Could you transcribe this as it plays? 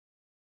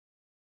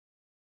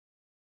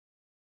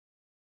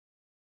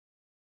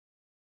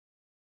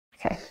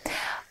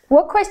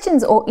What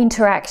questions or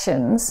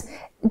interactions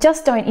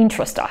just don't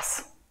interest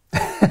us?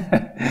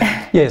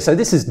 Yeah, so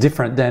this is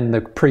different than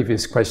the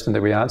previous question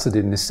that we answered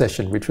in this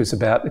session, which was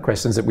about the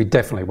questions that we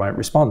definitely won't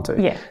respond to.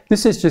 Yeah.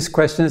 This is just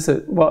questions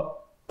that,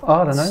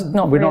 I don't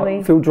know, we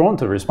don't feel drawn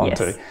to respond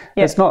to.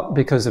 Yeah. It's not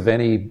because of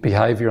any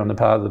behaviour on the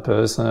part of the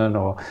person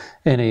or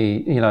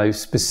any,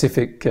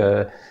 specific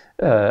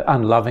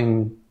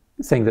unloving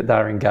thing that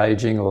they're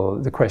engaging, or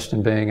the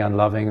question being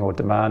unloving or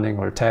demanding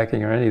or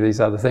attacking or any of these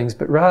other things,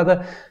 but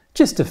rather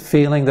just a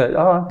feeling that,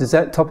 does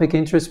that topic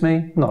interest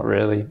me? Not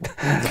really.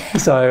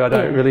 So I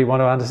don't really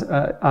want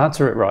to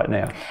answer it right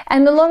now.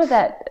 And a lot of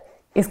that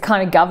is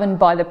kind of governed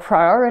by the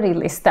priority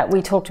list that we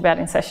talked about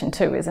in session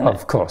 2, isn't it?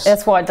 Of course.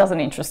 That's why it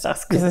doesn't interest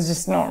us, because it's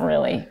just not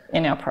really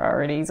in our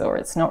priorities, or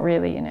it's not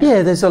really in our...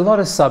 Yeah, there's a lot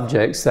of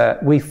subjects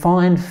that we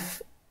find,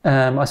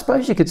 I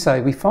suppose you could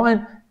say, we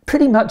find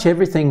pretty much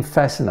everything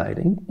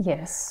fascinating.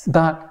 Yes.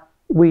 But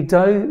we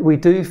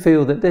do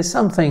feel that there's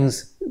some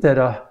things that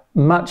are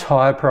much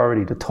higher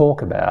priority to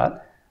talk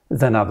about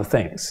than other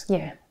things.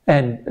 Yeah.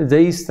 And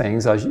these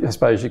things, I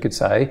suppose you could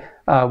say,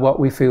 are what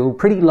we feel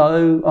pretty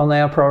low on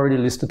our priority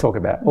list to talk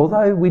about.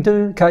 Although we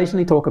do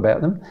occasionally talk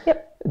about them,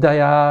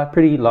 they are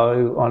pretty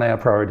low on our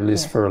priority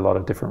list for a lot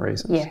of different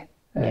reasons. Yeah.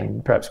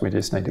 And perhaps we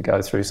just need to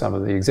go through some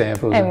of the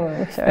examples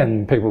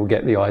and people will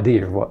get the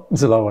idea of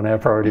what's low on our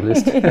priority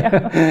list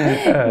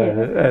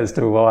as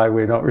to why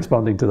we're not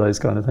responding to those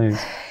kind of things.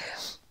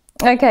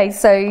 Okay,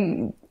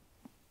 so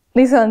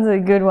this one's a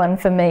good one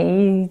for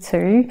me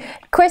too.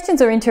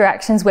 Questions or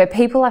interactions where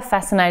people are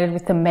fascinated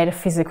with the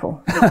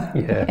metaphysical.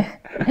 Yeah.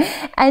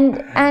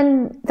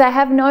 And they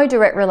have no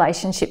direct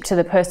relationship to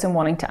the person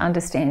wanting to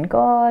understand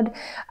God,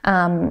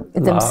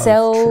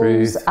 themselves,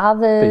 truth,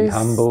 others, be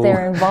humble,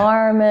 their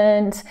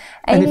environment.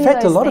 And in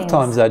fact, a lot of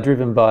times they're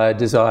driven by a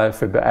desire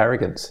for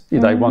arrogance.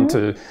 They want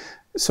to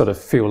sort of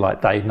feel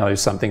like they know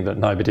something that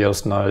nobody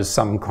else knows,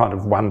 some kind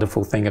of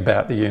wonderful thing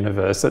about the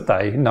universe that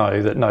they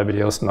know that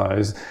nobody else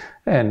knows.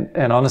 And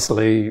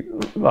honestly,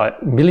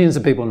 like, millions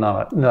of people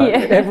know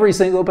it. Every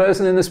single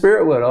person in the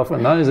spirit world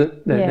often knows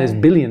it. There's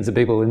billions of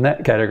people in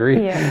that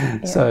category.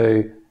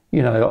 So,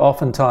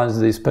 oftentimes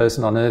this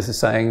person on earth is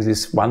saying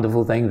this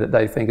wonderful thing that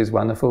they think is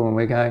wonderful, and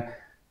we go,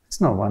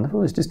 it's not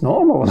wonderful, it's just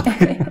normal.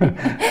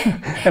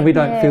 And we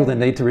don't feel the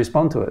need to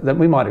respond to it. That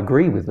we might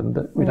agree with them,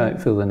 but we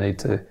don't feel the need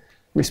to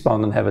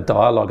respond and have a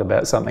dialogue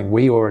about something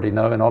we already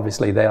know, and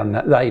obviously they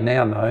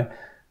now know.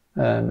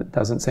 It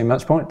doesn't seem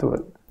much point to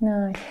it.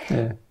 No.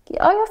 Yeah.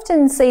 I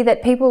often see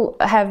that people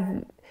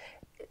have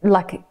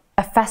like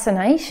a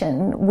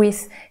fascination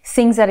with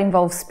things that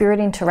involve spirit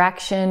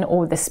interaction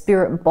or the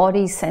spirit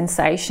body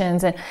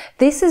sensations, and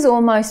this is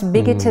almost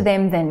bigger to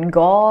them than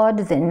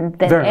God, than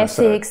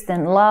ethics,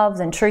 than love,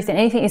 than truth, and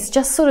anything. It's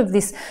just sort of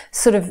this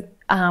sort of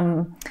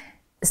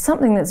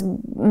something that's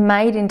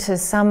made into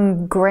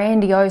some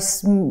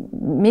grandiose,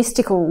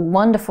 mystical,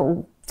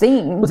 wonderful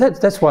thing. Well,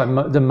 that's why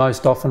the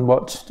most often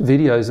watched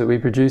videos that we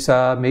produce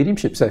are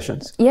mediumship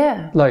sessions.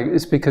 Yeah. Like,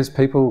 it's because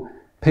people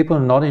are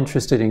not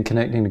interested in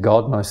connecting to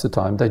God most of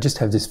the time. They just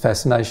have this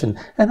fascination.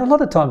 And a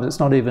lot of times it's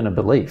not even a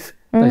belief.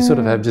 They sort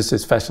of have just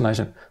this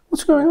fascination.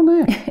 What's going on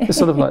there? It's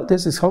sort of like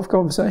there's this whole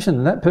conversation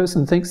and that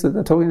person thinks that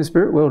they're talking to the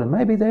spirit world, and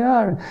maybe they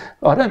are. And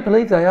I don't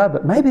believe they are,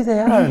 but maybe they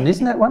are. And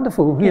isn't that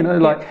wonderful?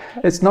 Like,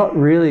 it's not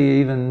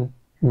really even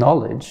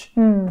knowledge.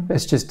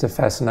 It's just a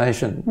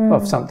fascination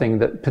of something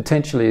that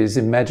potentially is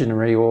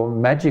imaginary or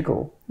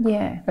magical.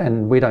 Yeah.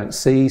 And we don't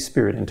see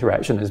spirit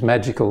interaction as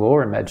magical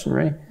or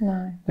imaginary.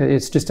 No.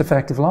 It's just a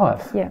fact of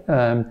life.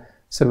 Yeah.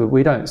 So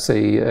we don't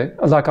see,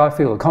 like, I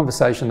feel a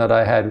conversation that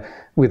I had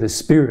with a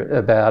spirit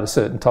about a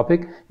certain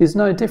topic is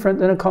no different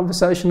than a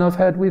conversation I've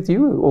had with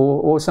you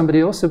or somebody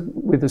else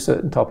with a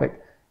certain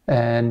topic.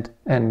 And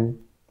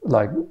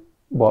like,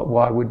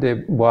 why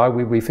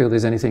would we feel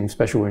there's anything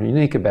special or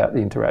unique about the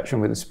interaction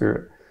with a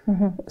spirit?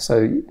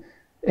 So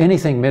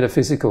anything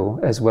metaphysical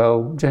as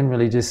well,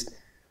 generally just,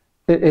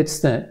 it's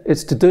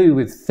to do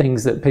with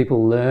things that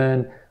people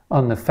learn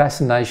on the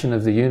fascination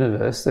of the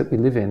universe that we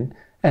live in.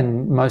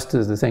 And most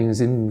of the things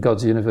in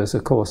God's universe,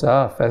 of course,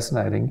 are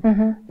fascinating.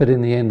 But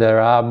in the end,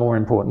 there are more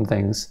important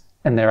things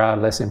and there are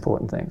less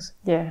important things.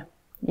 Yeah,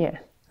 yeah.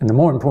 And the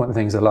more important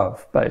things are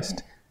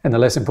love-based, and the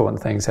less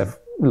important things have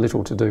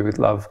little to do with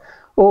love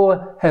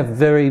or have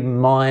very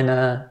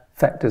minor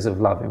factors of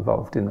love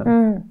involved in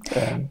them.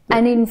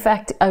 And in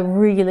fact, a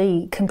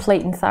really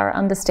complete and thorough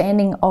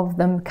understanding of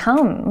them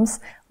comes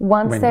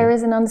once there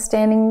is an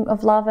understanding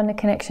of love and a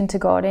connection to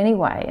God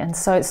anyway. And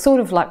so it's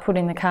sort of like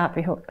putting the cart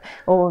before,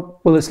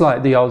 well, it's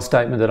like the old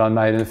statement that I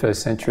made in the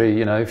first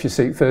century, if you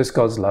seek first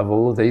God's love,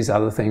 all of these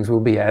other things will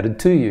be added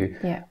to you.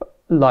 Yeah.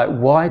 Like,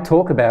 why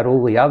talk about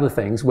all the other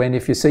things when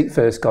if you seek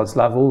first God's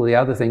love, all the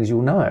other things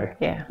you'll know?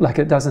 Yeah. Like,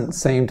 it doesn't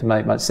seem to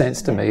make much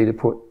sense to me to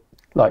put,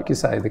 like you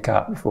say, the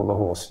cart before the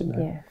horse,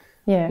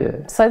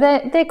 Yeah. So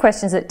they're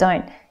questions that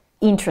don't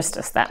interest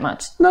us that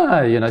much.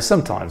 No,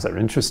 sometimes they're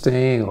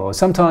interesting, or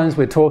sometimes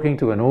we're talking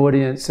to an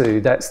audience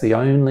who that's the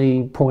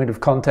only point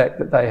of contact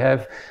that they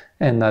have,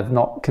 and they've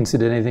not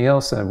considered anything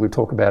else, and we'll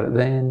talk about it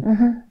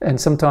then. And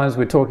sometimes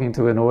we're talking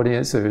to an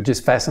audience who are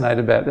just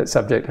fascinated about that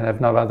subject and have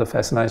no other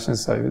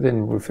fascinations, so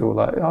then we feel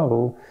like, oh,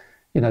 well,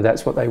 you know,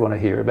 that's what they want to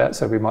hear about,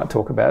 so we might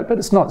talk about it. But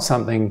it's not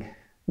something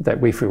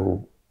that we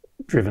feel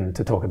driven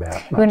to talk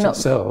about much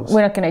ourselves.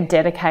 We're not going to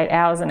dedicate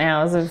hours and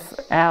hours of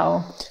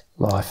our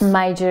life,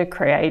 major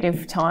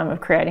creative time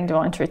of creating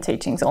Divine Truth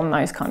Teachings on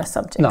those kind of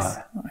subjects.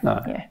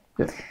 No. Yeah.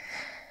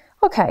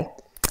 Okay.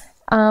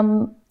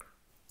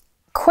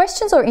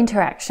 Questions or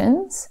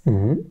interactions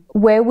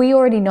where we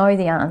already know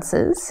the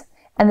answers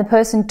and the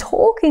person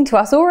talking to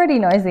us already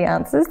knows the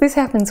answers. This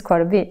happens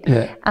quite a bit.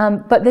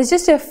 But there's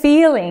just a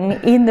feeling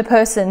in the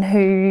person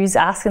who's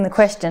asking the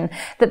question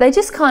that they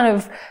just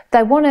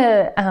they want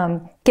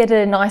to get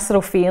a nice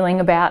little feeling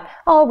about,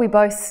 oh, we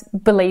both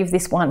believe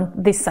this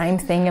same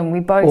thing, and we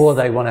both... Or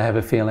they want to have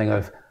a feeling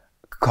of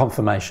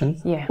confirmation.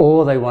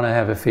 Or they want to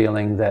have a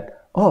feeling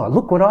that, oh,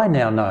 look what I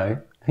now know.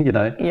 You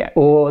know,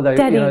 or they,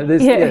 daddy. You know,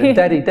 this,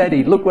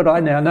 daddy, look what I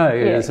now know.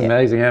 It's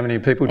amazing how many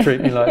people treat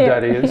me like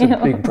daddy. It's a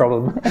big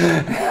problem.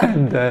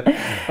 And I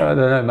don't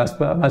know,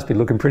 must be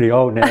looking pretty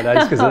old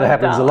nowadays because it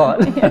happens a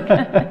lot.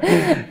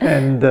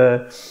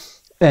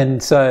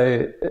 And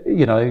so,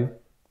 you know,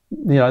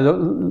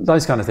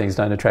 those kind of things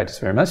don't attract us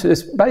very much.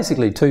 It's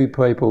basically two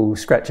people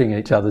scratching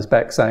each other's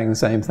back saying the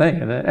same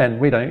thing, and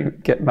we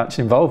don't get much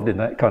involved in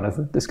that kind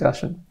of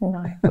discussion.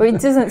 No,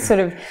 it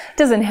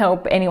doesn't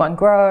help anyone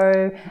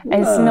grow.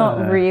 It's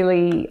not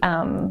really,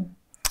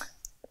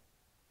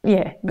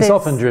 It's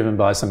often driven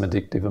by some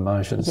addictive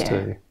emotions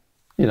too.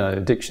 You know,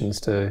 addictions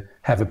to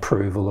have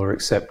approval or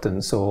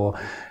acceptance, or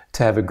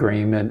to have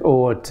agreement,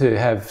 or to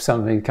have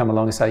somebody come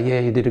along and say, yeah,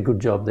 you did a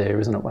good job there,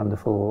 isn't it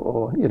wonderful?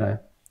 Or, you know,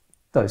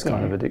 those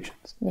kind of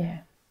addictions.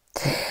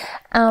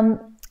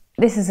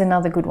 This is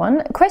another good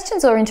one.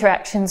 Questions or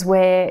interactions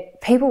where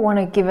people want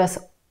to give us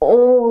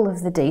all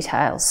of the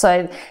details.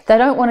 So they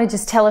don't want to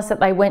just tell us that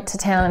they went to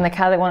town in the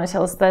car. They want to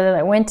tell us that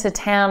they went to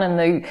town and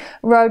the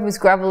road was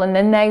gravel, and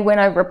then they went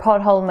over a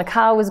pothole and the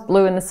car was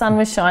blue and the sun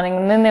was shining,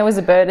 and then there was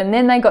a bird, and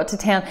then they got to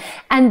town,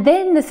 and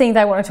then the thing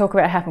they want to talk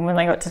about happened when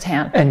they got to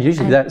town. And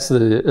usually that's a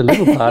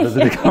little part of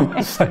the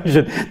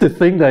conversation. The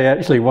thing they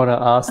actually want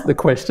to ask the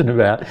question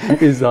about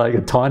is like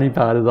a tiny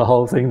part of the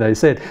whole thing they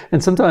said.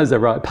 And sometimes they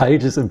write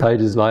pages and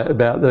pages like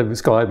about the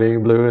sky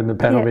being blue and the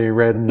panel being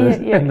red and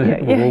the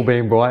wall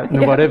being bright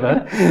and whatever.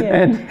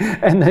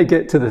 And they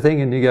get to the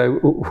thing and you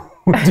go,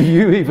 do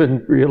you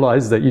even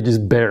realise that you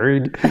just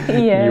buried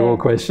your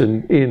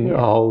question in a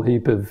whole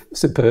heap of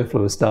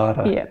superfluous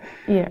data?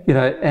 You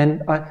know,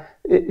 and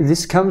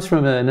this comes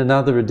from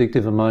another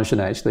addictive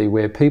emotion actually,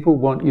 where people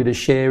want you to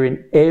share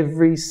in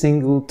every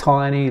single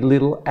tiny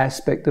little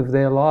aspect of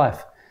their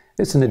life.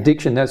 It's an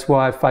addiction. That's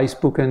why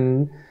Facebook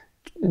and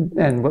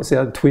what's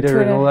the other,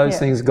 Twitter and all those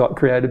things got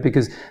created,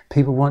 because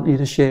people want you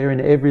to share in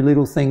every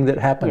little thing that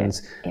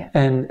happens.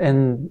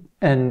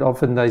 And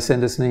often they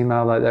send us an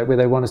email like that where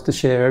they want us to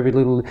share every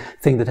little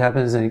thing that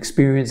happens and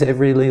experience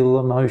every little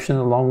emotion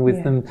along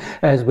with them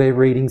as we're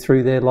reading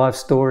through their life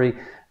story.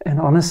 And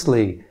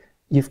honestly,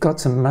 you've got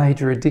some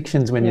major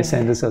addictions when you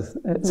send us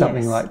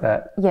something like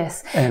that.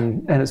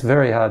 And it's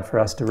very hard for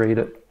us to read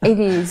it. It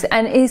is,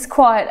 and it's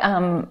quite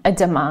a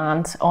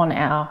demand on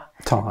our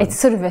time. It's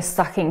sort of a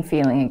sucking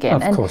feeling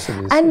again. Of course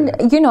it is.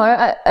 And you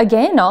know,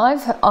 again,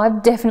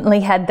 I've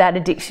definitely had that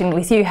addiction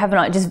with you, haven't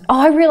I? Just, oh,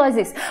 I realise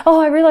this. Oh,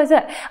 I realise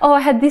that. Oh,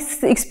 I had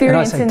this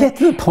experience. And I say, get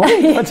to the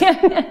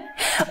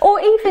point. Or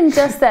even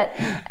just that,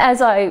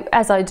 as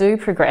I do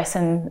progress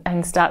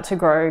and start to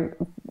grow,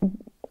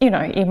 you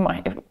know, in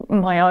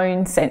my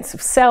own sense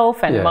of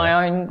self and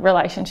my own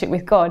relationship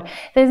with God,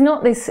 there's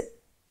not this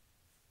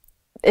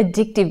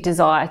addictive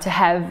desire to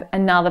have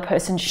another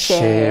person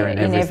share in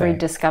every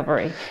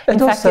discovery. In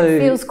fact, it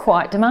feels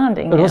quite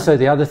demanding. But also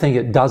the other thing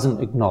it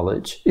doesn't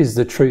acknowledge is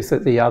the truth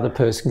that the other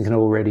person can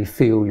already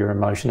feel your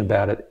emotion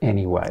about it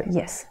anyway.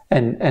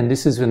 And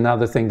this is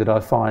another thing that I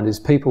find is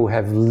people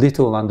have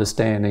little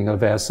understanding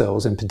of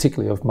ourselves, and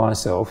particularly of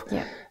myself,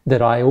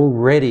 that I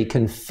already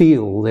can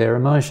feel their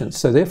emotions.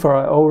 So therefore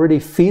I already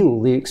feel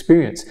the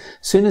experience.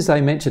 As soon as they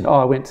mention, oh,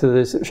 I went to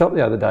the shop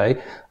the other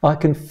day, I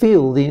can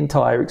feel the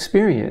entire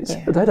experience.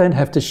 But they don't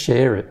have to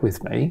share it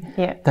with me.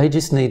 They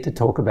just need to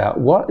talk about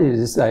what it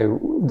is they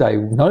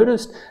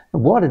noticed,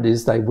 and what it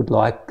is they would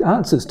like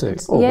answers to,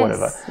 or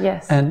whatever.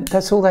 And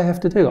that's all they have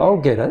to do. I'll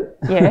get it.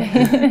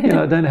 You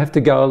know, I don't have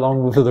to go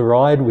along for the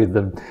ride with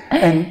them.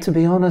 And to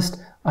be honest,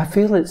 I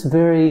feel it's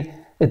very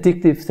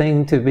addictive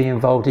thing to be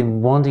involved in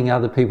wanting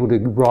other people to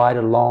ride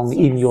along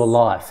in your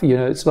life. You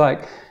know, it's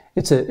like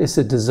it's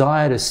a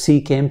desire to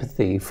seek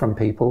empathy from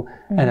people,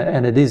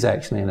 and it is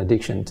actually an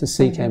addiction to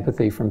seek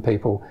empathy from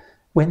people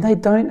when they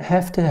don't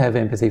have to have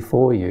empathy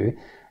for you.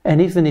 And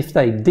even if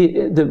they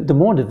did, the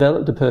more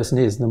developed a person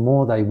is, the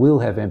more they will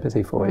have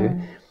empathy for you.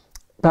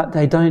 But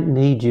they don't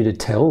need you to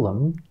tell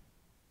them.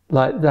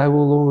 Like, they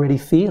will already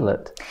feel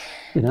it,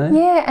 you know?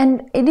 Yeah,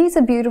 and it is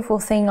a beautiful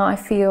thing, I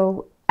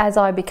feel, as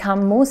I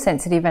become more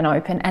sensitive and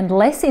open and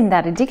less in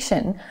that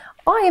addiction,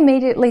 I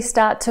immediately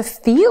start to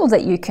feel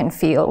that you can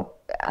feel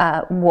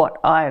what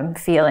I'm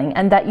feeling,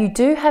 and that you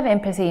do have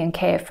empathy and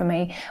care for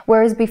me.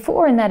 Whereas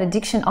before in that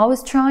addiction, I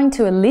was trying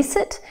to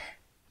elicit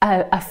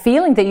a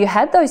feeling that you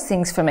had those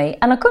things for me,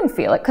 and I couldn't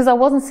feel it because I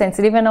wasn't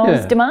sensitive and I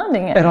was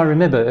demanding it. And I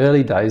remember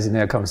early days in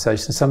our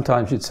conversations,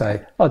 sometimes I'd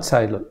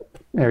say, look,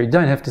 Mary, you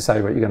don't have to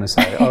say what you're going to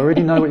say. I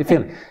already know what you're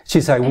feeling.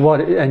 She'd say, what?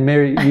 And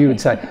Mary, you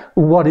would say,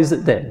 well, what is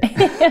it then?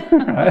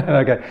 Right? And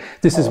I go,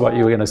 this is what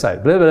you were going to say.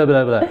 Blah, blah,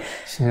 blah, blah.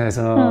 She goes,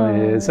 oh,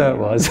 yeah, so it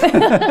was.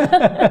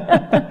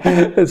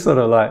 It's sort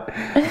of like,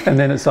 and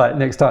then it's like,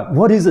 next time,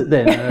 what is it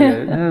then?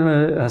 And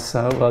I go,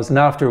 so it was. And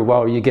after a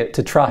while, you get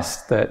to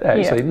trust that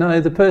actually,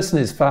 no, the person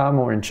is far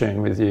more in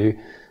tune with you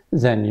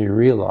than you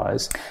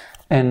realise.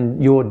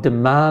 And your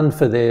demand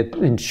for their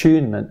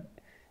attunement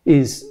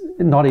is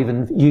not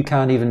even, you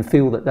can't even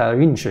feel that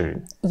they're in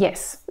tune.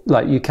 Yes.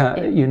 Like you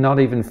can't, you're not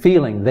even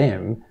feeling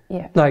them.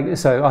 Yeah. Like,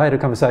 so I had a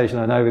conversation,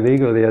 I know, with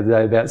Igor the other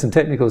day about some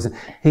technicals, and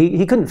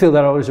he couldn't feel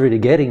that I was really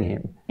getting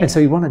him. Yeah. And so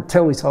he wanted to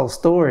tell his whole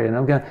story, and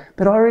I'm going,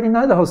 but I already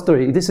know the whole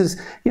story. This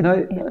is, you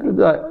know,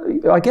 like,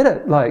 I get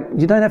it. Like,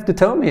 you don't have to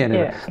tell me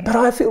anything. Yeah. But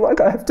I feel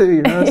like I have to,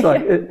 you know, it's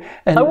like,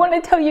 and I want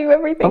to tell you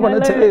everything. I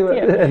want to tell you,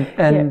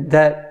 and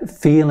that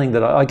feeling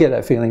that I get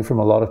that feeling from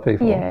a lot of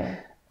people. Yeah.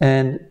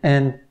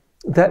 And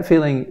that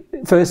feeling,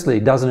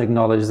 firstly, doesn't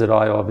acknowledge that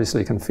I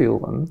obviously can feel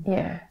them.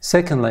 Yeah.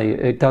 Secondly,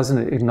 it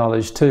doesn't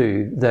acknowledge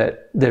too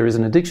that there is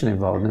an addiction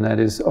involved, and that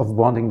is of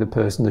wanting the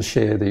person to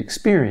share the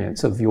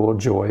experience of your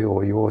joy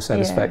or your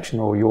satisfaction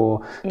or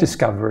your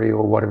discovery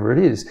or whatever it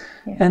is.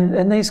 Yeah.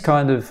 And these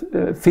kind of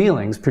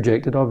feelings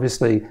projected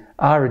obviously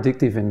are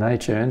addictive in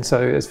nature, and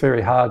so it's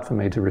very hard for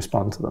me to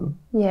respond to them.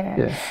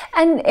 Yeah.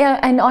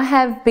 And I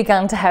have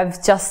begun to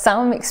have just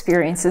some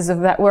experiences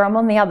of that where I'm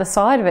on the other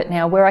side of it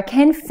now, where I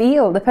can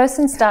feel the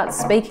person starts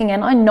speaking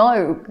and I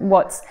know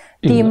what's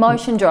the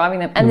emotion driving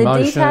them, and the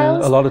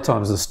details. A lot of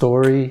times the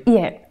story.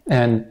 Yeah.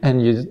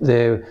 And you're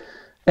there,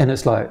 and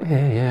it's like,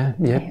 yep.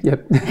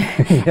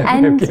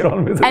 And, get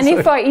on with it. And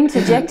if I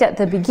interject at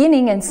the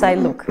beginning and say,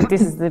 look,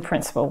 this is the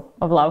principle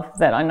of love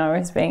that I know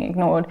is being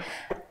ignored,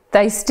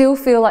 they still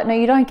feel like, no,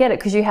 you don't get it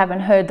because you haven't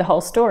heard the whole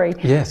story.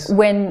 Yes.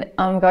 When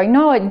I'm going,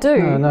 no, I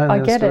do. No, I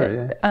get story,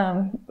 it.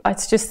 Yeah.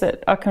 It's just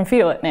that I can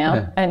feel it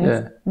now.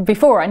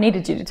 Before I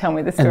needed you to tell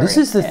me the story. And this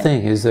is the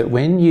thing, is that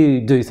when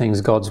you do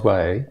things God's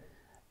way,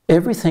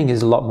 everything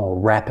is a lot more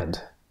rapid.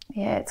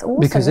 Yeah, it's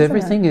awesome. Because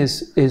everything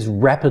is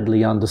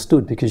rapidly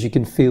understood, because you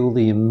can feel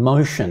the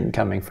emotion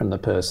coming from the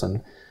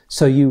person.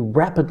 So you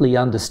rapidly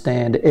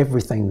understand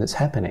everything that's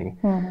happening.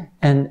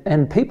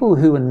 And people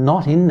who are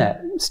not in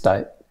that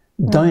state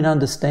don't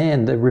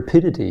understand the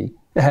rapidity,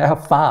 how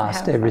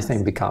fast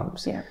everything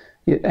becomes. Yeah.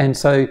 And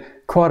so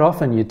quite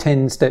often you're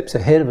 10 steps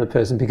ahead of a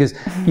person because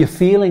you're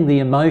feeling the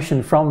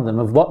emotion from them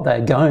of what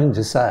they're going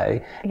to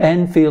say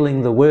and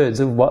feeling the words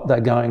of what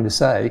they're going to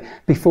say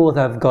before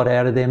they've got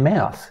out of their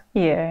mouth.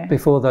 Yeah.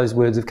 Before those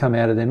words have come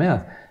out of their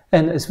mouth.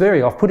 And it's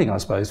very off-putting, I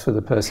suppose, for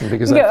the person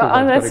because they feel they've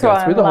got to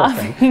go through the whole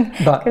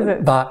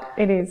thing. But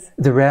it is.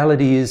 The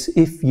reality is,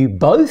 if you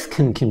both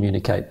can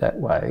communicate that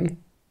way,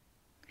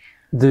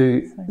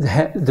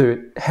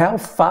 how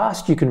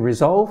fast you can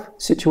resolve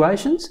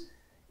situations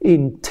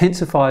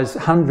intensifies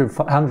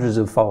hundreds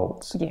of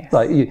folds. Yes.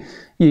 Like you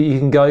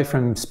can go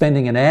from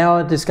spending an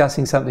hour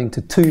discussing something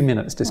to 2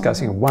 minutes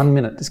discussing it, 1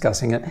 minute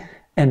discussing it,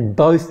 and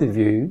both of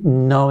you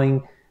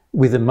knowing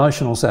with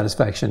emotional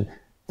satisfaction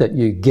that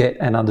you get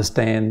and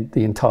understand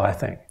the entire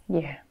thing.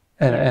 Yeah.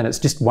 And it's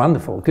just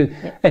wonderful.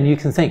 And you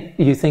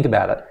think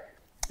about it.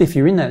 If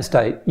you're in that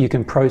state, you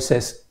can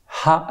process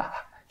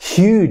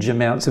huge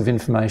amounts of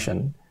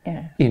information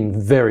in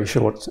very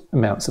short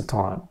amounts of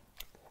time.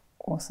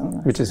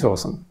 Awesome. Which is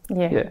awesome.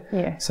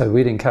 Yeah. So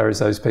we'd encourage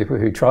those people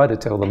who try to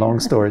tell the long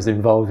stories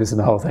involved in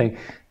the whole thing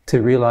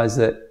to realise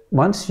that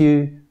once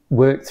you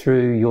work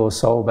through your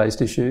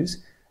soul-based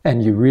issues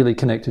and you're really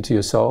connected to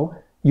your soul,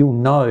 you'll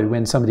know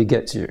when somebody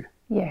gets you.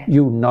 Yeah.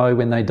 You'll know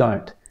when they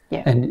don't.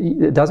 Yeah.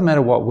 And it doesn't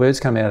matter what words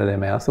come out of their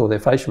mouth or their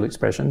facial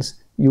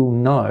expressions, you'll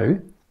know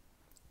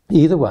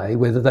either way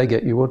whether they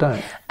get you or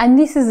don't. And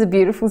this is a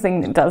beautiful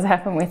thing that does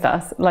happen with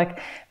us. Like,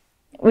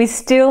 we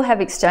still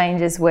have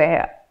exchanges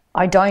where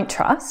I don't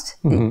trust.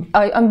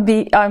 I'm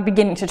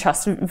beginning to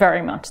trust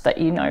very much that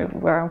you know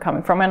where I'm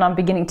coming from, and I'm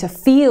beginning to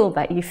feel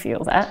that you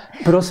feel that.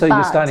 But also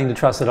you're starting to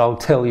trust that I'll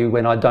tell you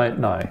when I don't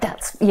know.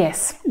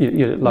 Yes.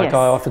 I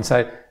often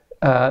say,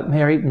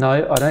 Mary,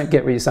 no, I don't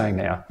get what you're saying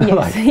now.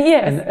 Yes.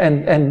 Yes.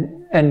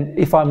 And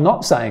if I'm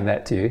not saying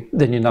that to you,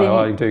 then you know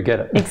I do get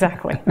it.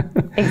 Exactly.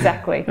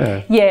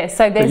 Yeah.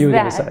 So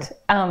there's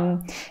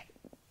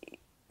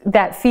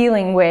that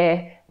feeling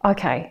where,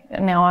 okay,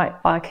 now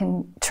I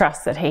can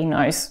trust that he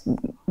knows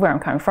where I'm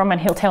coming from and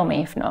he'll tell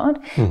me if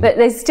not. But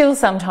there's still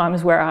some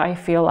times where I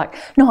feel like,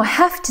 no, I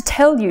have to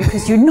tell you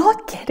because you're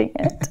not getting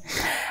it.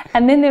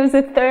 And then there was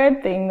a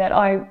third thing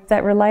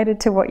that related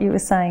to what you were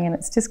saying, and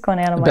it's just gone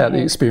out of my head. About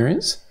the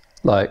experience?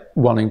 Like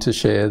wanting to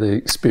share the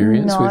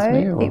experience with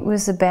me? No, it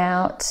was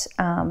about, it's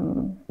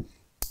gone,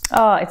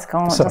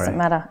 it doesn't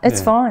matter.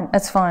 It's fine.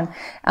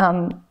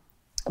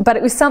 But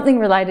it was something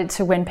related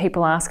to when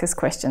people ask us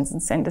questions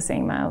and send us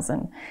emails,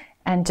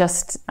 and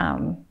just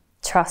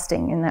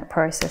trusting in that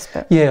process.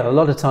 But yeah, a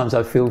lot of times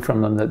I feel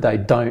from them that they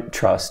don't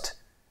trust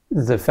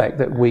the fact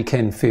that we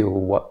can feel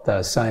what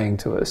they're saying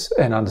to us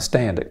and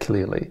understand it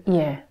clearly.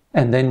 Yeah.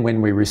 And then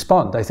when we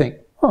respond, they think,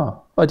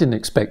 oh, I didn't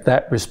expect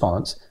that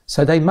response.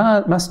 So they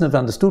mustn't have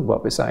understood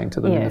what we're saying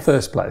to them in the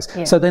first place.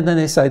 Yeah. So then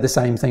they say the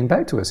same thing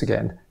back to us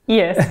again.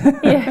 Yes.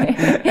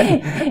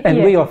 Yeah.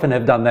 And we often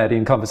have done that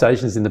in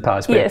conversations in the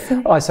past where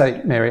I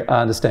say, Mary,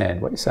 I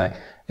understand what you're saying.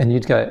 And you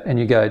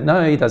go,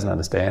 no, he doesn't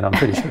understand. I'm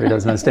pretty sure he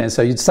doesn't understand.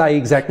 So you'd say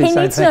exactly the same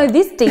thing. He needs to know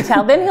this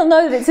detail. Then he'll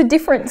know that it's a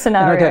different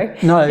scenario.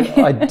 And I go,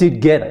 no, I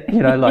did get it.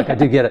 I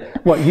did get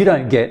it. What you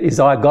don't get is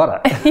I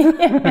got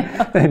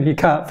it. And you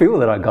can't feel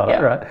that I got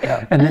it, right?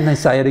 Yeah. And then they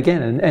say it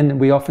again. And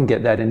we often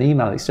get that in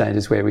email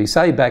exchanges where we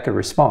say back a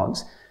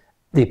response.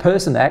 The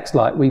person acts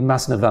like we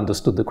mustn't have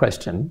understood the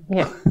question.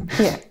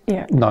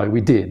 Yeah. No,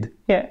 we did.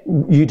 Yeah.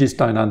 You just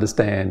don't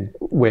understand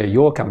where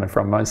you're coming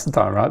from most of the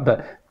time, right?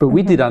 But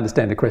we did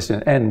understand the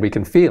question and we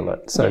can feel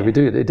it. So we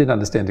did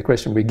understand the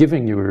question. We're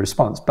giving you a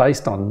response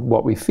based on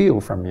what we feel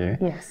from you.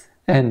 Yes.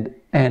 And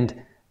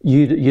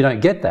you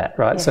don't get that,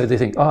 right? So they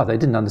think, oh, they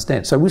didn't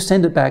understand. So we'll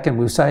send it back and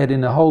we'll say it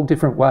in a whole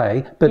different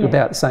way, but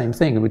about the same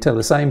thing, and we tell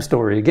the same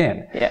story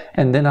again. Yeah.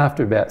 And then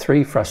after about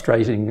 3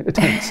 frustrating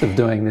attempts of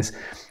doing this,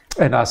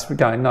 and us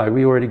going, no,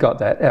 we already got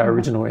that. Our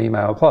original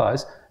email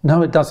applies.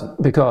 No, it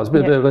doesn't, because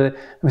blah, blah, blah.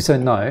 We say,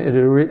 no,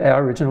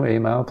 our original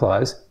email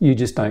applies. You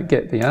just don't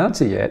get the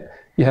answer yet.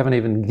 You haven't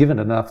even given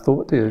enough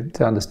thought to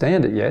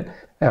understand it yet.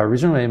 Our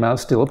original email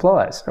still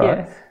applies,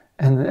 right? Yes.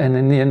 And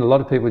in the end, a lot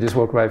of people just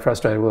walk away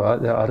frustrated. Well,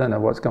 I don't know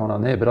what's going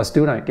on there, but I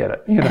still don't get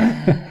it,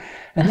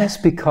 And that's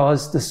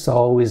because the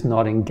soul is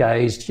not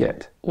engaged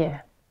yet. Yeah.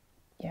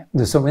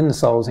 So when the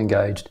soul's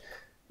engaged,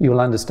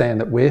 you'll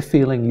understand that we're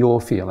feeling your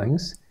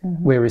feelings.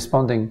 We're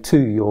responding to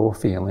your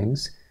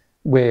feelings.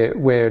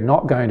 We're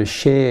not going to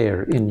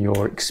share in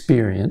your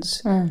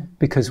experience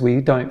because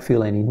we don't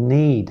feel any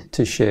need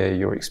to share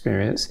your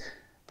experience.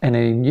 And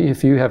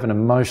if you have an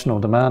emotional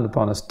demand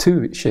upon us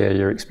to share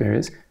your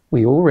experience,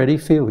 we already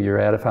feel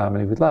you're out of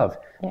harmony with love.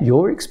 Yeah.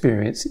 Your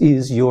experience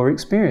is your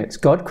experience.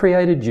 God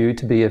created you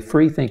to be a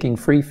free-thinking,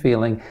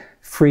 free-feeling,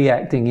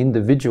 free-acting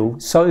individual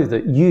so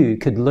that you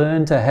could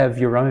learn to have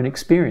your own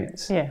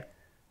experience. Yeah.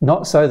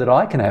 Not so that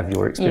I can have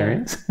your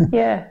experience.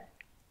 Yeah.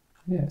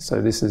 Yeah.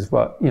 So this is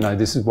why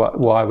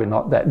we're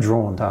not that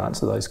drawn to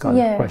answer those kind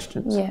of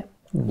questions.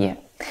 Yeah.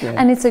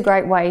 And it's a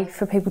great way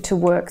for people to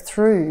work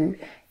through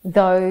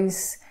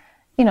those,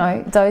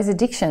 those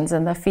addictions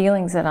and the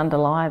feelings that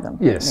underlie them.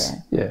 Yes.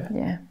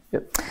 Yeah.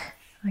 Yep.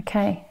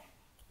 Okay.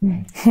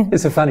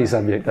 It's a funny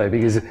subject though,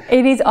 because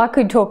it is. I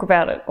could talk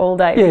about it all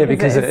day. Yeah,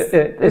 because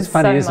it's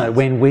funny, so isn't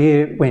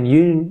it? When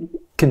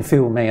you can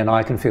feel me and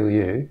I can feel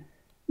you,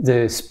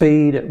 the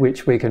speed at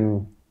which we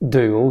can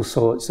do all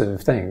sorts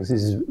of things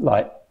is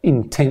like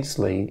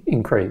intensely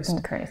increased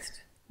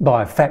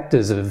by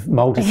factors of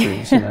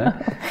multitudes,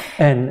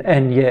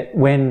 and yet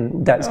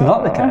when that's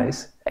not the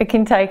case, it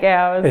can take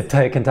hours.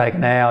 It can take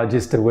an hour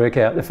just to work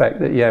out the fact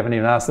that you haven't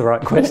even asked the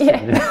right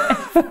question.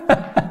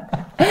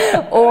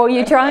 Or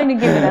you're trying to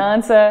give an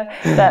answer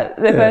that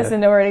the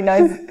person already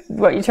knows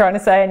what you're trying to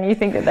say and you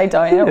think that they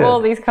don't.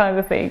 All these kinds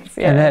of things.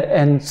 Yeah.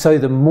 And so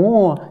the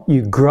more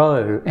you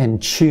grow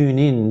and tune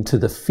in to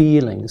the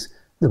feelings,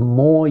 the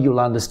more you'll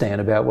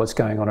understand about what's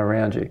going on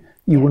around you.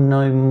 You will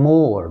know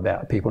more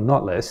about people,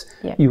 not less.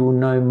 Yeah. You will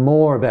know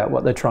more about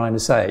what they're trying to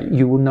say.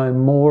 You will know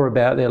more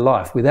about their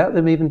life without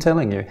them even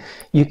telling you.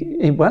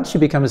 Once you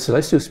become a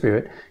celestial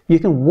spirit, you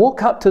can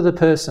walk up to the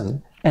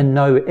person and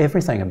know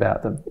everything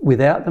about them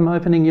without them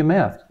opening your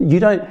mouth.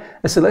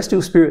 A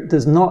celestial spirit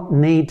does not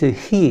need to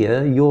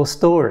hear your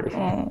story.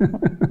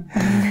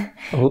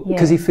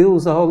 Because he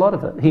feels a whole lot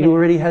of it. He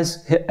already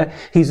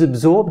he's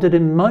absorbed it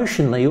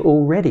emotionally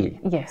already.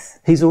 Yes.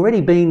 He's already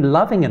been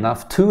loving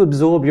enough to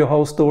absorb your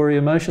whole story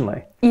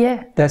emotionally.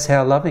 Yeah. That's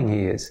how loving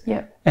he is.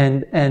 Yeah.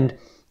 And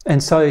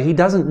so he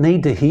doesn't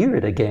need to hear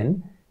it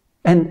again.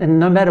 And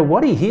no matter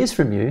what he hears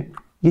from you,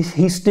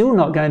 he's still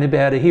not going to be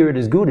able to hear it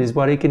as good as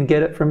what he can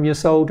get it from your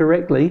soul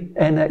directly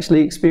and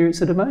actually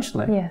experience it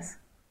emotionally. Yes.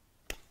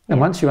 And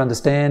once you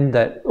understand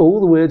that all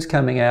the words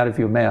coming out of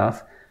your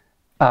mouth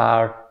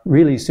are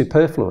really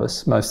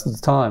superfluous most of the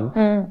time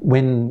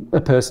when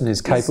a person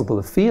is capable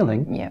of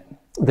feeling,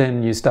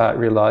 then you start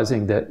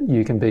realising that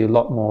you can be a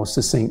lot more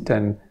succinct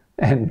and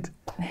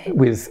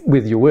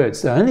with your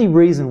words. The only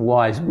reason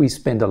why we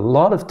spend a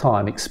lot of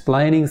time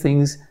explaining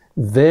things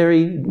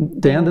very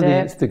down to the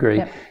nth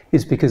degree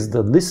is because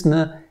the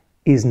listener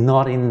is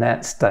not in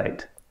that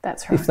state.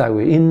 That's right. If they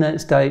were in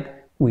that state,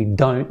 we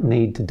don't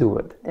need to do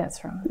it.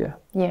 That's right. Yeah.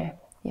 Yeah.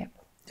 Yeah.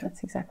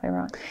 That's exactly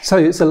right. So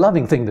it's a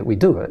loving thing that we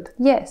do it.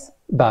 Yes.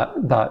 But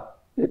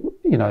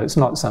it's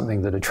not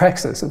something that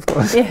attracts us, of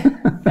course.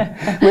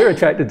 Yeah. We're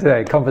attracted to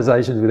our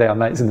conversations with our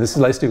mates in the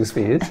celestial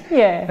spheres.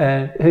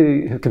 Yeah.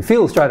 Who can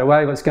feel straight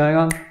away what's going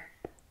on.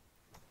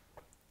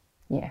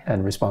 Yeah.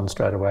 And respond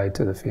straight away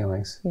to the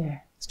feelings. Yeah.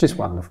 It's just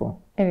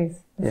wonderful. It is.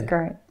 It's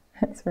great.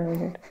 That's really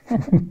good.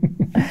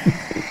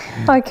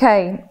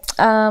 Okay,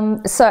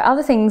 so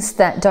other things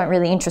that don't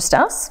really interest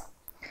us.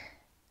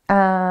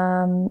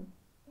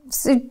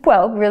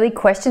 Really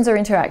questions or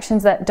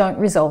interactions that don't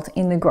result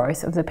in the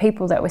growth of the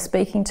people that we're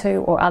speaking to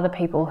or other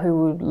people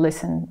who would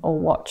listen or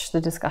watch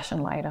the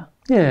discussion later.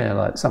 Yeah,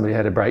 like somebody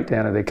had a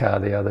breakdown of their car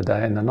the other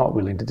day and they're not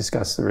willing to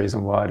discuss the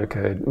reason why it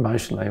occurred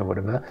emotionally or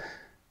whatever.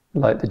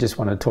 Like they just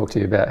want to talk to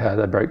you about how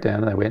they broke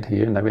down and they went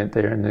here and they went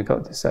there and they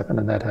got this happen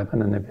and that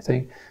happened and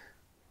everything.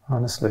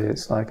 Honestly,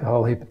 it's like a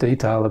whole heap of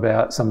detail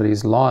about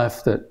somebody's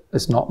life that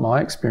it's not my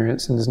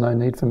experience and there's no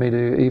need for me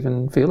to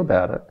even feel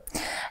about it.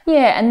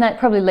 Yeah, and that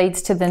probably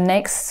leads to the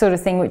next sort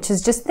of thing, which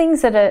is just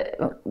things that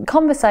are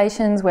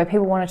conversations where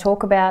people want to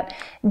talk about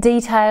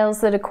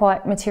details that are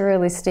quite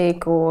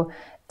materialistic or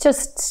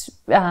just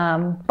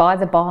by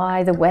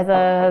the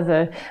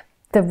weather,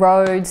 the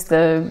roads,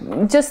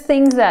 just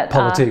things that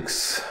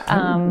politics,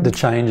 the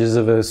changes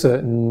of a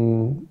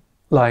certain,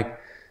 like,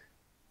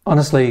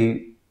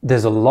 honestly,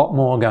 there's a lot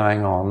more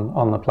going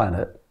on the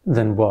planet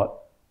than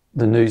what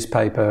the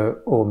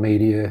newspaper or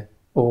media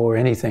or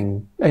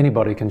anything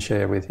anybody can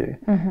share with you.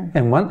 Mm-hmm.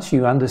 And once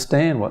you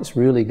understand what's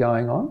really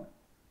going on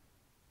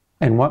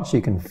and once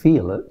you can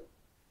feel it,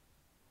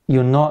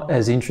 you're not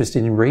as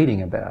interested in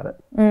reading about it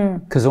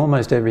because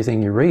almost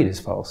everything you read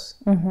is false.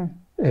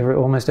 Mm-hmm.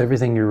 Almost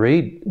everything you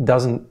read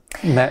doesn't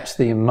match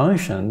the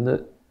emotion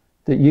that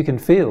you can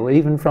feel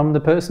even from the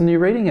person you're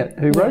reading it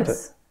who wrote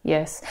it.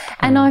 Yes,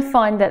 and I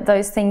find that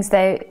those things,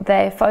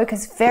 they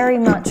focus very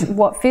much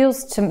what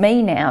feels to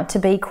me now to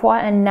be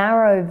quite a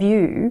narrow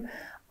view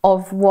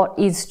of what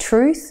is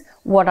truth,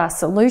 what are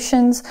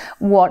solutions,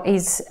 what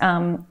is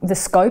the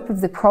scope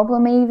of the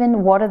problem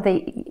even, what are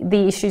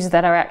the issues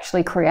that are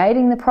actually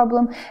creating the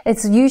problem.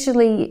 It's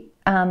usually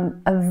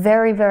a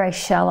very, very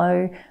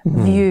shallow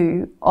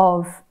view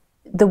of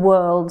the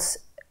world's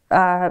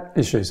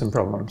issues and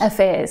problems.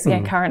 Affairs,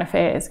 current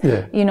affairs.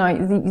 Yeah. You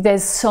know,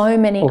 there's so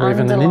many or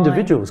even an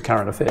individual's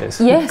current affairs.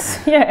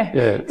 Yes, yeah.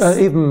 Yeah.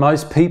 Even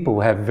most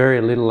people have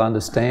very little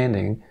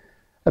understanding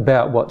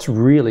about what's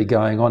really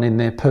going on in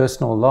their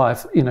personal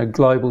life in a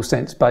global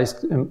sense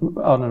based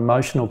on an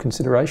emotional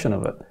consideration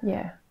of it.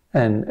 Yeah.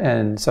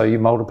 And so you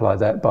multiply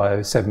that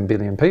by 7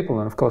 billion people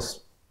and of course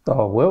the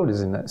whole world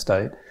is in that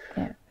state.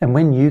 Yeah. And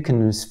when you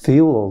can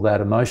feel all that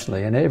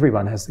emotionally, and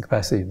everyone has the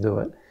capacity to do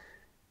it,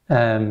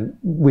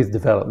 with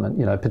development,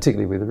 you know,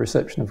 particularly with the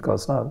reception of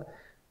God's love,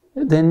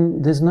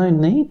 then there's no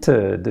need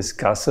to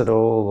discuss it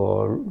all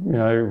or, you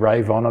know,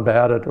 rave on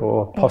about it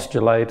or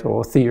postulate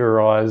or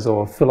theorise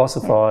or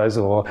philosophise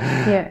or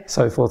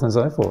so forth and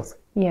so forth.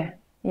 Yeah,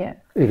 yeah.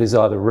 It is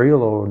either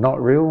real or not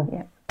real.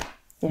 Yeah.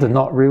 Yeah. The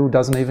not real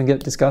doesn't even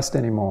get discussed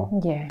anymore.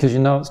 Yeah. Because you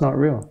know it's not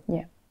real.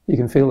 Yeah. You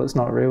can feel it's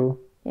not real.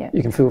 Yeah.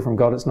 You can feel from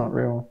God it's not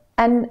real.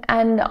 And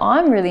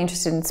I'm really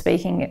interested in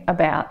speaking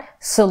about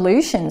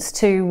solutions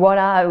to what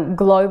are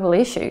global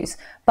issues,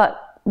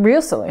 but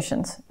real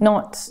solutions,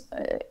 not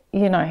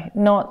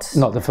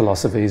not the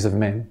philosophies of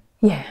men.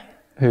 Yeah.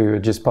 Who are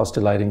just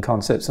postulating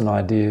concepts and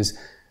ideas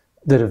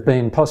that have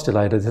been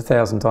postulated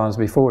 1,000 times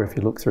before if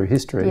you look through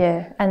history.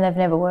 Yeah, and they've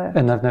never worked.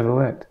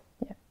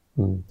 Yeah.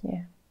 Mm.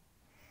 Yeah.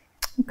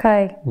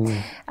 Okay.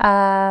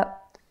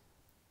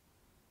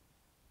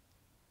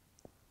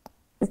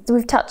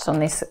 We've touched on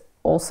this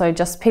also,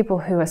 just people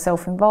who are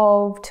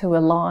self-involved, who are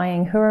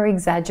lying, who are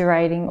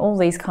exaggerating, all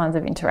these kinds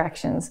of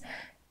interactions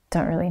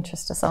don't really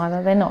interest us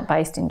either. They're not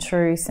based in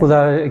truth.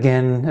 Although,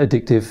 again,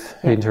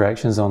 addictive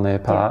interactions on their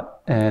part.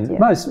 And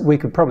we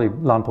could probably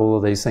lump all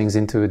of these things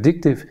into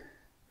addictive.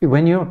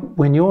 When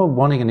you're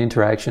wanting an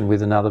interaction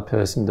with another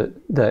person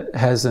that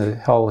has a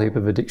whole heap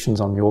of addictions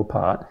on your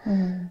part,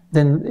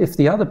 then if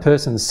the other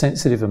person's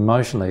sensitive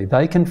emotionally,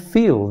 they can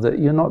feel that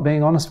you're not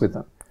being honest with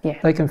them. Yeah.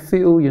 They can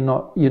feel you're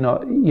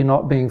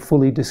not being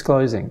fully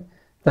disclosing.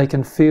 They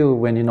can feel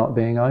when you're not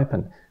being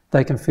open.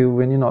 They can feel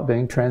when you're not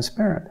being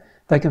transparent.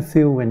 They can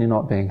feel when you're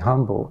not being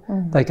humble.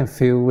 They can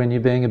feel when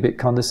you're being a bit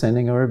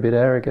condescending or a bit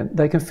arrogant.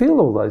 They can feel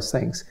all those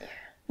things.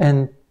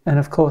 And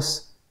of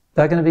course,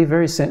 they're going to be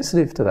very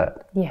sensitive to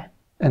that. Yeah.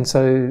 And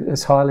so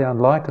it's highly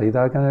unlikely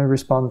they're going to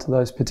respond to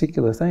those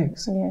particular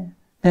things. Yeah.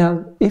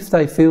 Now, if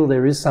they feel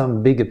there is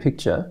some bigger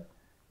picture,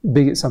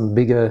 some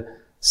bigger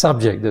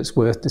subject that's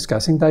worth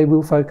discussing, they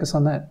will focus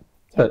on that,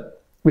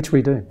 which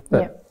we do.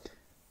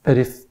 But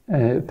if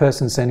a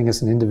person's sending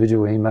us an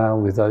individual email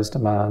with those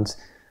demands,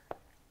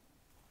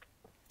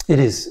 it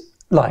is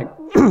like,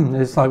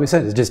 it's like we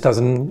said, it just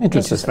doesn't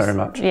interest us very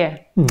much. Yeah.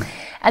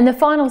 And the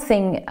final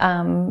thing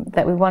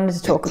that we wanted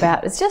to talk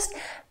about is just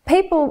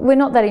people, we're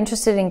not that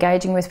interested in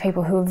engaging with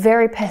people who are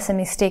very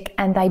pessimistic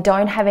and they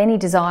don't have any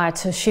desire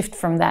to shift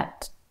from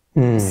that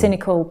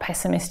cynical,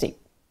 pessimistic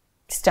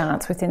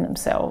stance within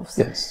themselves.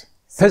 Yes.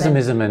 So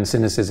pessimism and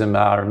cynicism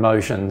are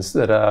emotions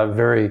that are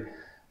very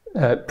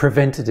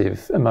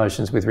preventative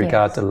emotions with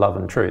regard to love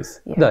and truth.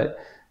 Yeah.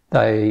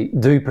 They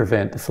do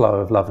prevent the flow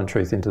of love and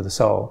truth into the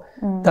soul.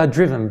 They're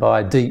driven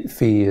by deep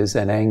fears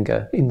and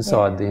anger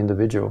inside the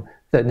individual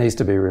that needs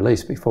to be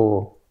released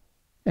before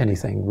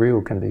anything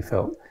real can be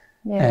felt.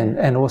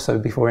 and also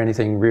before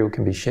anything real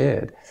can be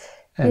shared.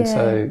 And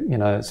so, you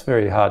know, it's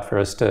very hard for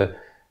us to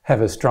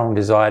have a strong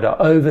desire to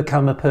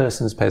overcome a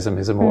person's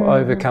pessimism or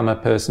overcome a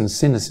person's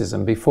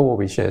cynicism before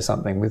we share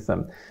something with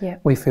them.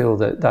 We feel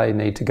that they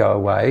need to go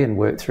away and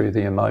work through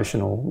the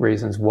emotional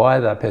reasons why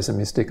they're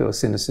pessimistic or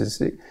cynical,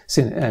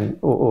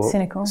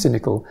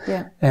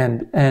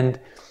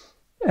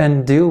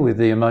 and deal with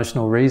the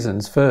emotional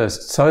reasons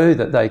first so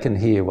that they can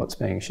hear what's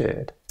being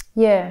shared.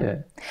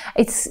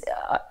 It's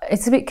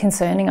a bit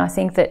concerning, I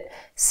think, that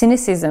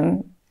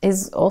cynicism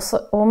is also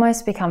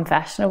almost become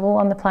fashionable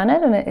on the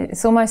planet, and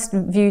it's almost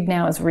viewed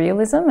now as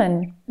realism.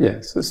 And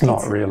yes, it's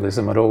not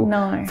realism at all.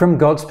 No. From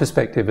God's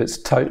perspective, it's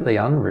totally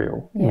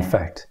unreal, in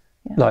fact.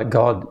 Like,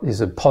 God is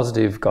a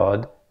positive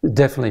God,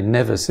 definitely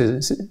never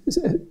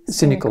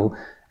cynical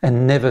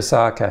and never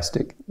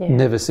sarcastic,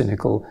 never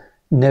cynical,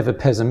 never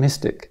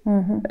pessimistic.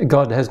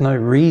 God has no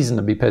reason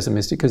to be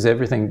pessimistic because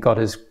everything God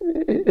has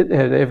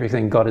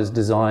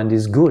designed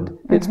is good.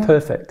 It's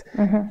perfect.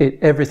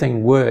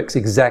 Everything works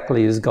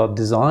exactly as God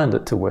designed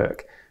it to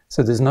work.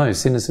 So there's no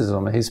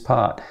cynicism on his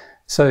part.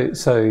 So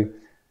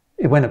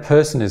when a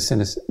person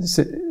is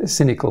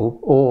cynical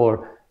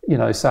or, you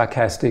know,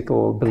 sarcastic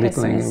or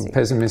belittling,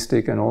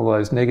 pessimistic and all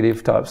those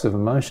negative types of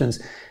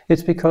emotions,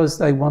 it's because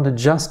they want to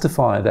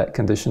justify that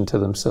condition to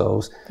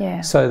themselves.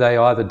 So they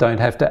either don't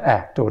have to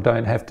act or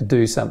don't have to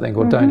do something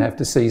or don't have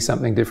to see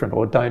something different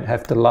or don't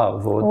have to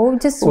love or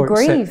just or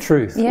grieve. Accept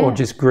truth or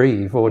just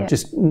grieve or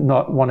just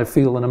not want to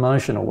feel an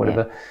emotion or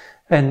whatever.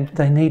 And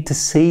they need to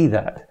see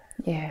that.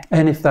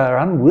 And if they're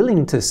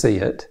unwilling to see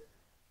it,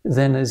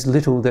 then there's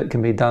little that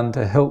can be done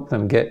to help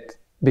them get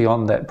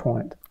beyond that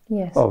point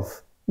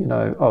of, you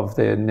know, of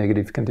their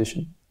negative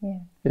condition.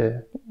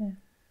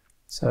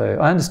 So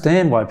I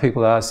understand why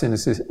people are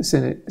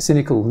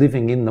cynical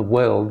living in the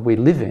world we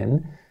live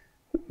in,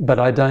 but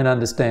I don't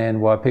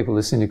understand why people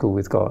are cynical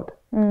with God.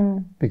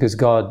 Because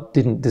God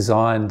didn't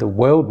design the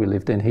world we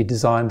lived in. He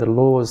designed the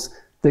laws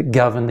that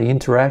govern the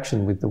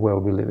interaction with the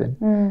world we live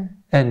in.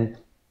 And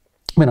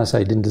when I say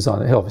he didn't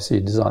design it, obviously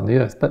he designed the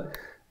earth,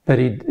 but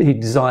he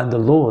designed the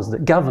laws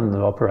that govern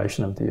the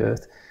operation of the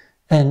earth.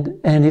 And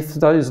if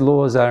those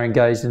laws are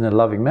engaged in a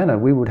loving manner,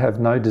 we would have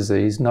no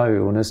disease, no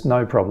illness,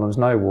 no problems,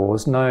 no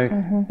wars,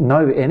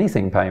 no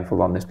anything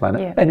painful on this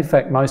planet. And in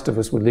fact, most of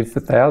us would live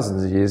for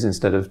thousands of years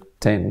instead of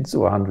tens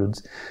or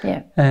hundreds.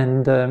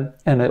 And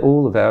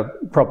all of our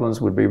problems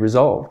would be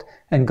resolved.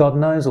 And God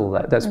knows all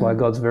that. That's why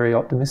God's very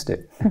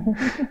optimistic.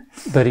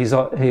 But he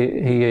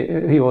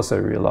also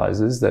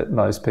realises that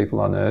most people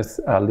on earth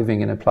are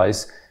living in a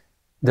place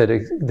that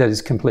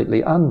is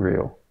completely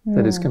unreal,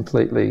 that is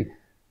completely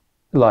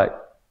like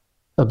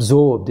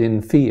absorbed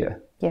in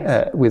fear,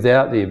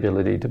 without the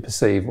ability to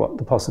perceive what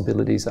the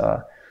possibilities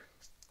are.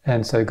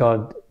 And so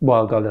God,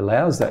 while God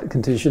allows that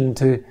condition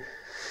to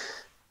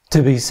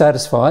be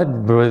satisfied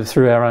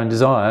through our own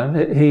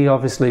desire, he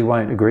obviously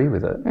won't agree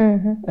with it.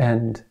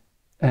 And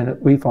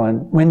we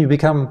find when you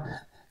become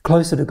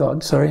closer to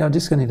God, sorry, I'm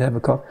just going to have a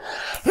cough.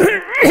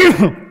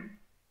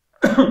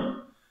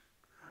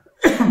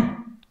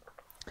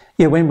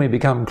 When we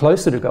become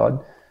closer to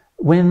God,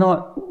 we're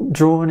not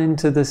drawn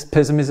into this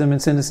pessimism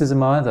and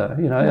cynicism either,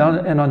 you know.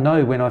 And I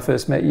know when I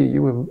first met you,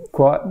 you were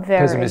quite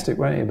pessimistic,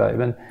 weren't you,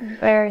 babe? And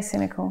very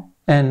cynical.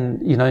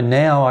 And, you know,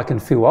 now I can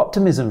feel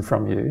optimism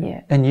from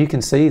you. And you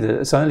can see that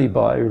it's only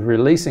by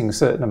releasing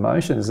certain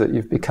emotions that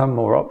you've become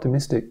more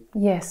optimistic.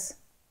 And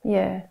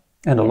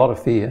a lot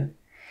of fear.